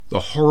The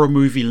horror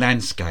movie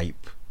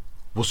landscape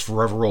was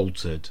forever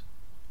altered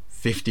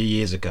 50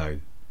 years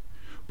ago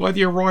by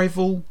the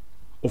arrival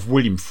of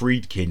William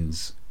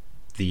Friedkin's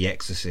The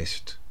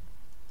Exorcist.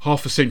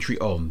 Half a century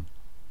on,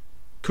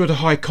 could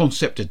a high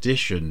concept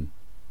addition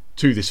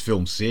to this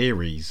film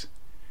series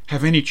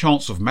have any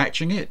chance of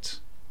matching it?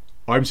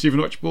 I'm Stephen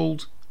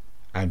Archibald,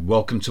 and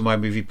welcome to my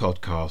movie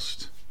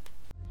podcast.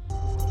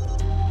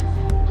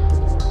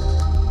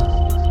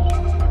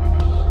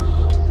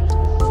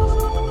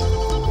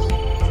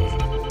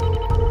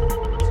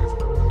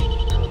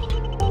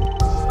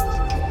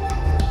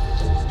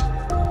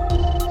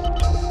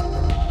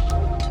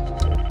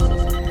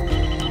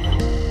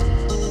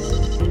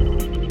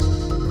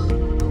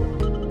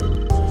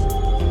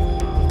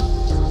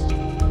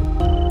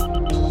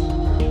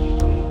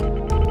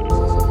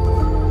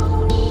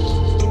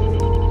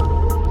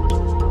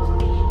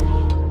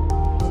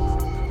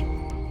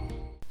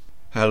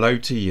 Hello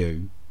to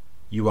you.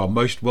 You are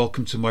most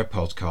welcome to my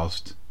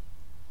podcast.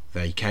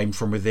 They Came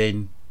From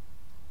Within,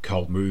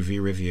 Cult Movie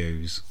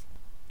Reviews.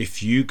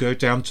 If you go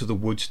down to the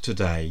woods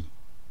today,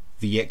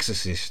 The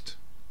Exorcist,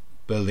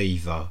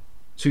 Believer,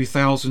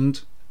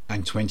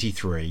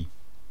 2023.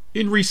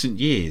 In recent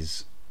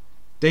years,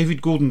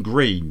 David Gordon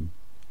Green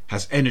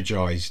has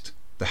energised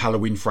the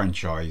Halloween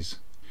franchise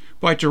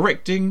by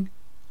directing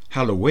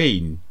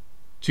Halloween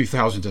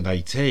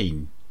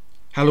 2018,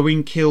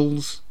 Halloween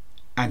Kills,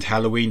 and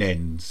Halloween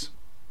Ends.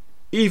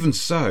 Even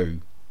so,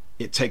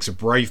 it takes a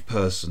brave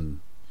person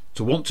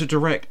to want to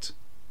direct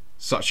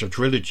such a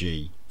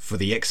trilogy for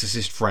the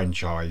Exorcist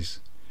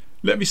franchise.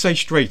 Let me say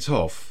straight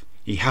off,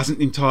 he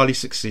hasn't entirely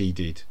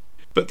succeeded,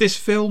 but this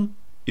film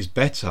is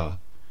better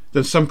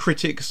than some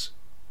critics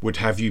would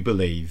have you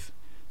believe.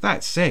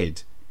 That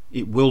said,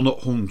 it will not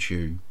haunt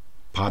you,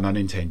 pun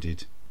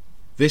unintended.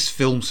 This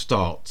film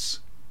starts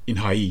in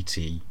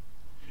Haiti,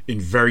 in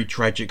very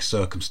tragic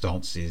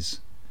circumstances.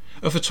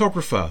 A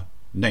photographer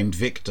named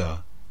Victor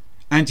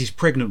and his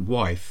pregnant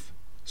wife,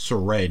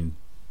 Soren,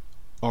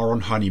 are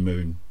on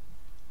honeymoon.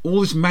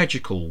 All is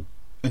magical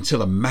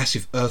until a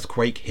massive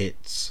earthquake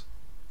hits.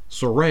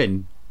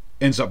 Soren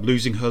ends up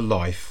losing her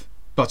life,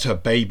 but her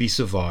baby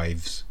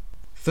survives.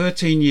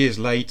 13 years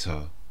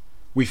later,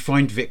 we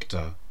find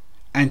Victor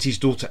and his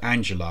daughter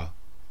Angela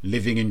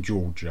living in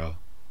Georgia.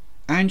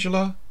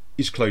 Angela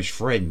is close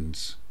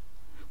friends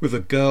with a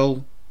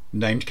girl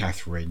named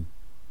Catherine.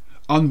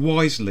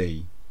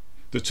 Unwisely,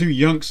 the two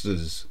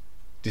youngsters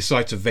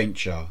decide to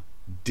venture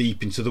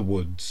deep into the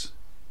woods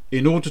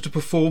in order to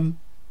perform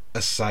a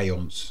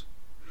séance,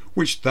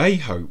 which they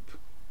hope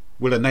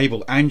will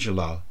enable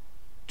Angela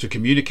to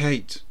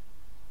communicate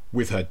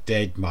with her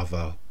dead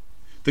mother.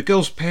 The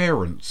girl's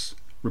parents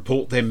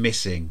report them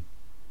missing,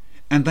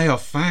 and they are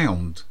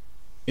found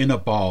in a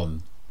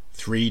barn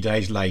 3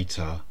 days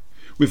later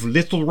with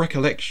little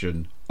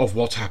recollection of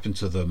what happened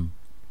to them.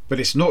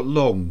 But it's not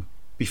long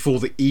before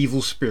the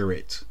evil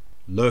spirit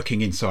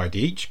lurking inside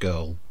each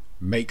girl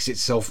makes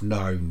itself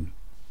known.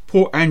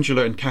 Poor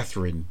Angela and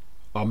Catherine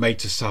are made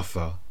to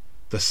suffer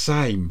the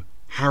same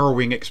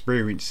harrowing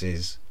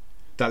experiences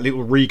that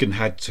little Regan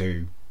had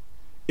to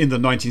in the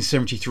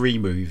 1973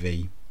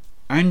 movie.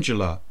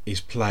 Angela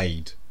is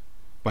played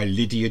by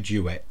Lydia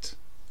Duet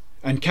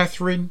and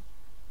Catherine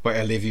by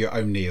Olivia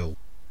O'Neill.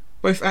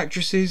 Both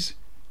actresses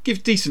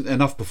give decent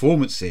enough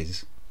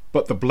performances,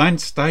 but the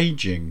bland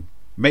staging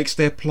makes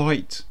their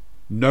plight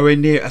nowhere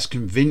near as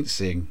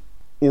convincing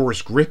or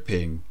as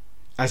gripping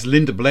as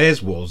Linda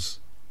Blair's was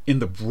in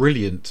the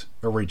brilliant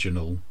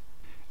original.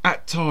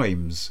 At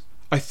times,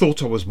 I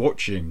thought I was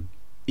watching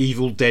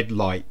Evil Dead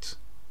Light,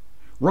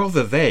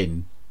 rather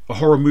than a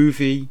horror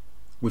movie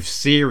with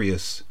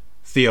serious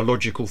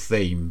theological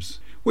themes,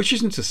 which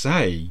isn't to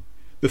say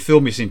the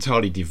film is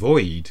entirely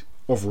devoid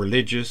of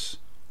religious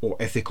or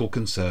ethical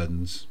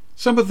concerns.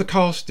 Some of the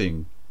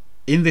casting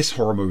in this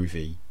horror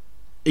movie,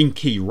 in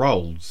key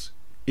roles,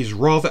 is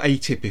rather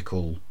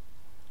atypical.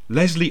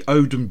 Leslie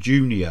Odom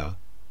Jr.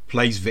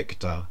 plays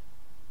Victor,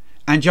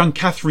 and young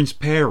Catherine's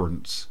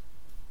parents,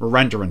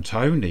 Miranda and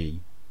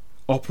Tony,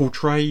 are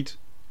portrayed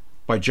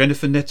by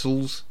Jennifer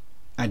Nettles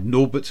and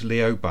Norbert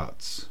Leo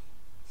Butz.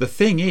 The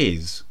thing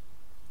is,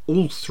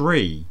 all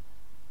three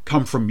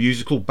come from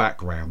musical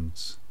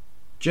backgrounds.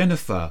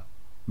 Jennifer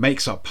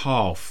makes up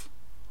half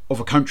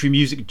of a country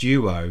music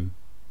duo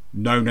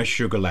known as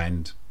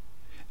Sugarland,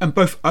 and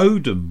both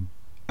Odom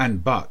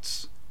and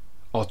Butz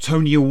are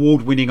Tony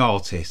Award-winning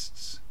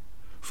artists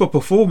for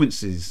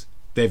performances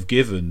they've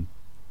given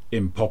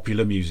in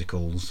popular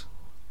musicals.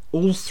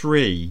 All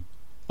three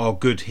are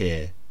good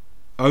here,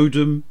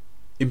 Odom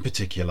in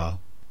particular.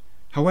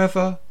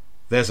 However,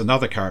 there's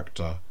another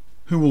character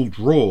who will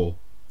draw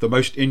the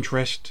most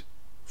interest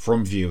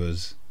from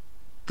viewers.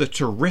 The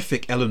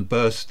terrific Ellen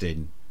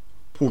Burstyn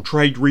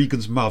portrayed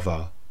Regan's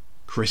mother,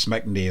 Chris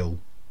MacNeil,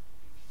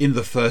 in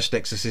the first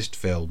Exorcist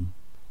film,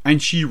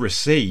 and she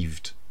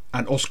received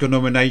an Oscar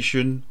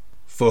nomination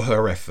for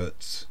her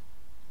efforts.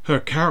 Her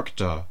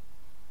character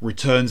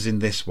returns in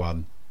this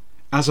one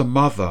as a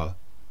mother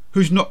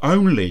who's not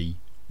only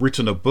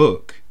written a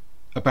book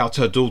about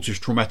her daughter's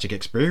traumatic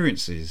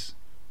experiences,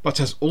 but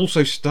has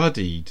also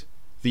studied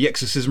the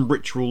exorcism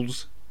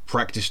rituals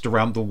practiced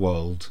around the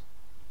world.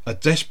 A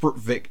desperate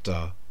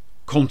Victor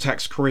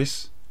contacts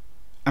Chris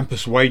and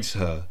persuades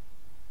her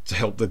to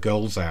help the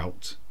girls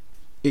out.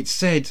 It's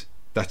said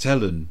that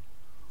Ellen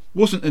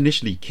wasn't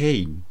initially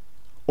keen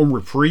on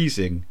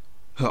reprising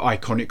her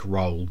iconic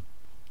role.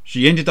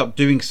 She ended up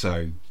doing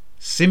so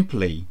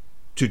simply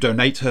to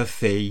donate her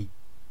fee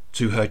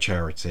to her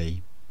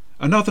charity.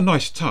 Another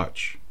nice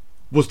touch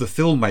was the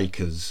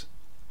filmmakers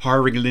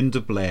hiring Linda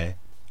Blair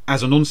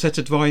as an on-set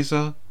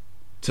advisor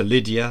to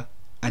Lydia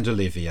and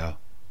Olivia,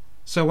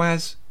 so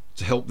as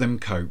to help them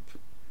cope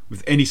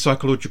with any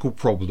psychological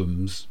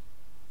problems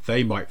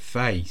they might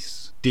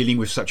face dealing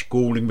with such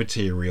galling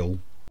material.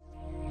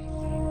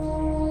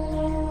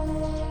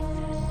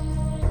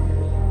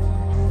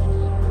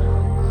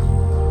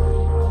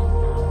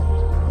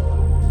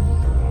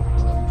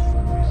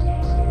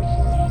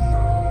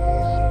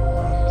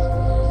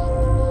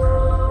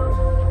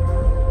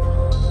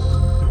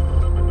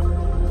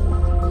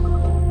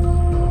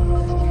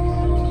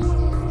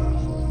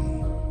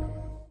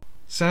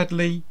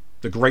 Sadly,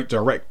 the great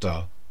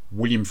director,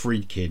 William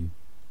Friedkin,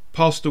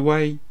 passed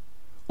away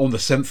on the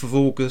 7th of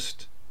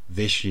August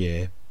this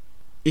year.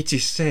 It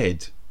is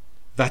said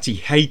that he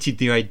hated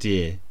the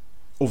idea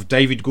of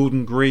David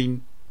Gordon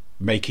Green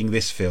making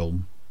this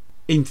film.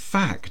 In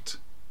fact,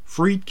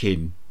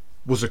 Friedkin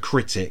was a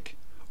critic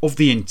of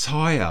the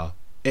entire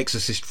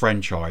Exorcist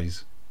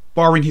franchise,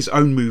 barring his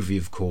own movie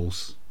of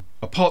course.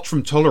 Apart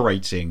from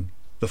tolerating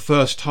the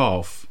first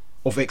half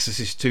of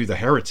Exorcist II: The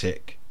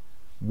Heretic,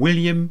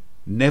 William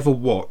never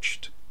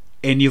watched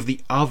any of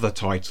the other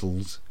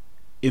titles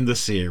in the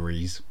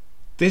series.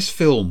 This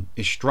film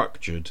is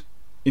structured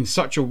in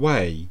such a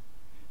way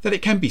that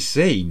it can be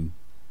seen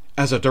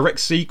as a direct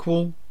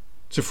sequel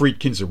to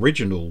Friedkin's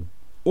original,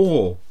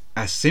 or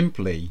as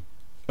simply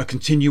a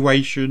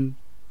continuation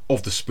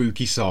of the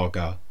spooky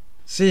saga,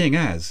 seeing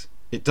as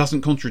it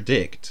doesn't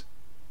contradict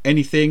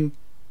anything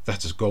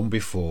that has gone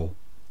before.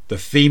 The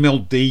female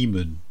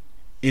demon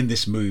in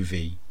this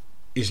movie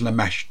is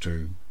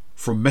Lamashtu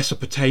from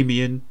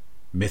Mesopotamian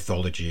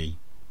mythology,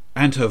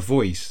 and her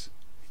voice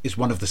is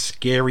one of the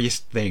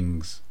scariest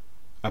things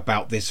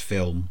about this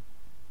film.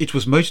 It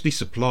was mostly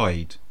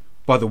supplied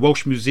by the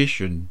Welsh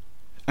musician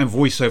and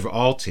voiceover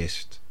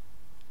artist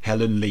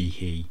Helen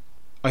Leahy.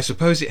 I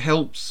suppose it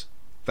helps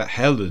that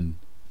Helen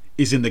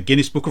is in the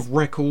Guinness Book of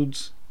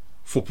Records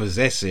for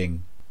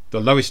possessing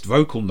the lowest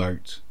vocal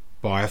note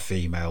by a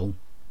female.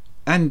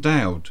 Anne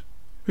Dowd,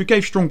 who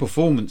gave strong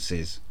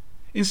performances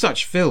in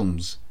such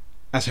films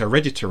as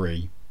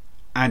Hereditary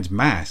and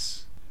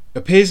Mass,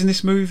 appears in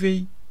this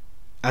movie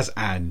as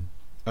Anne,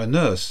 a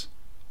nurse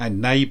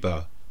and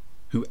neighbour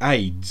who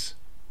aids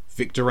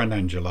Victor and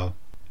Angela,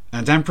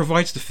 and Anne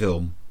provides the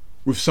film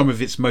with some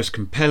of its most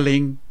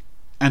compelling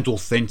and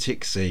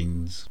authentic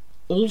scenes.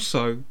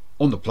 Also,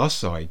 on the plus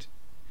side,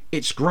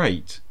 it's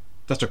great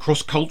that a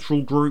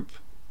cross-cultural group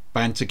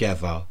band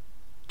together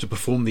to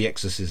perform the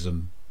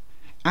exorcism,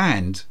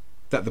 and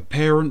that the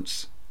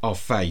parents are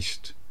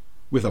faced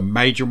with a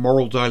major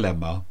moral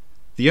dilemma.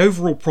 The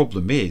overall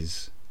problem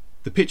is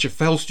the picture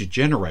fails to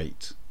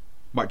generate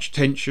much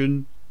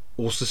tension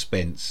or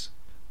suspense.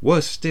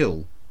 Worse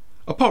still,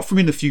 apart from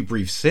in a few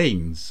brief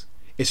scenes,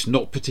 it's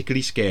not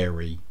particularly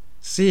scary,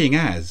 seeing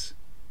as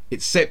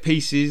its set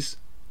pieces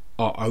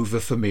are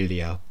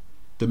over-familiar.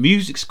 The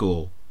music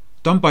score,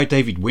 done by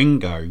David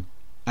Wingo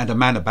and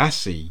Amanda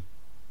Bassi,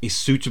 is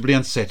suitably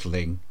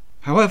unsettling.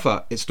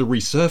 However, it's the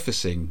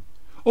resurfacing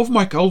of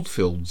Mike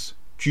Oldfield's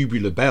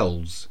Tubular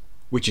Bells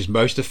which is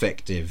most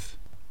effective.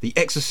 The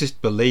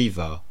Exorcist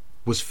Believer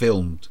was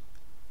filmed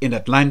in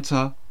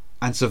Atlanta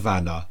and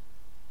Savannah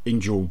in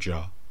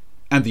Georgia,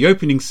 and the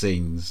opening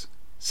scenes,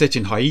 set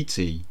in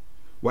Haiti,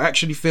 were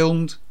actually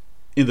filmed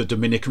in the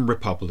Dominican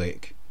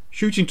Republic.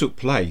 Shooting took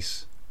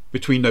place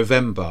between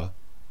November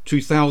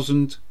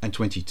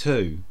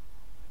 2022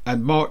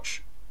 and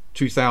March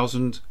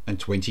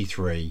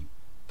 2023.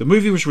 The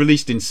movie was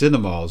released in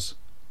cinemas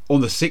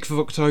on the 6th of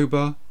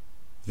October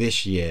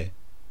this year,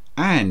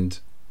 and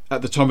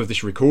at the time of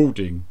this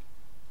recording,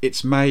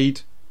 it's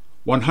made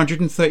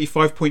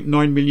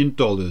 $135.9 million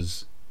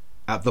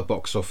at the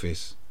box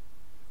office,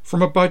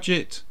 from a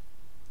budget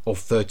of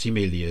 $30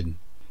 million.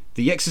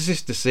 The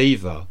Exorcist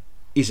Deceiver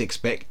is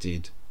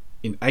expected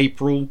in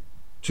April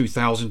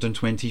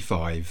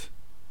 2025.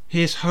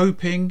 Here's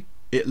hoping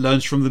it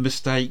learns from the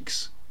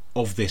mistakes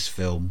of this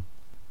film.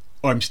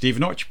 I'm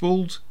Stephen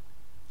Archibald,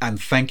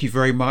 and thank you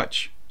very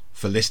much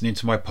for listening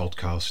to my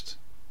podcast.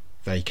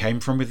 They Came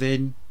From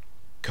Within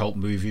Cult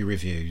Movie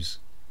Reviews.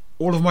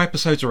 All of my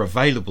episodes are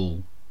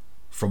available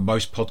from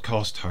most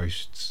podcast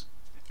hosts,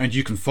 and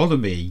you can follow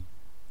me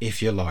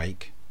if you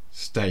like.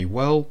 Stay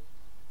well,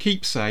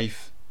 keep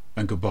safe,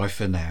 and goodbye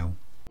for now.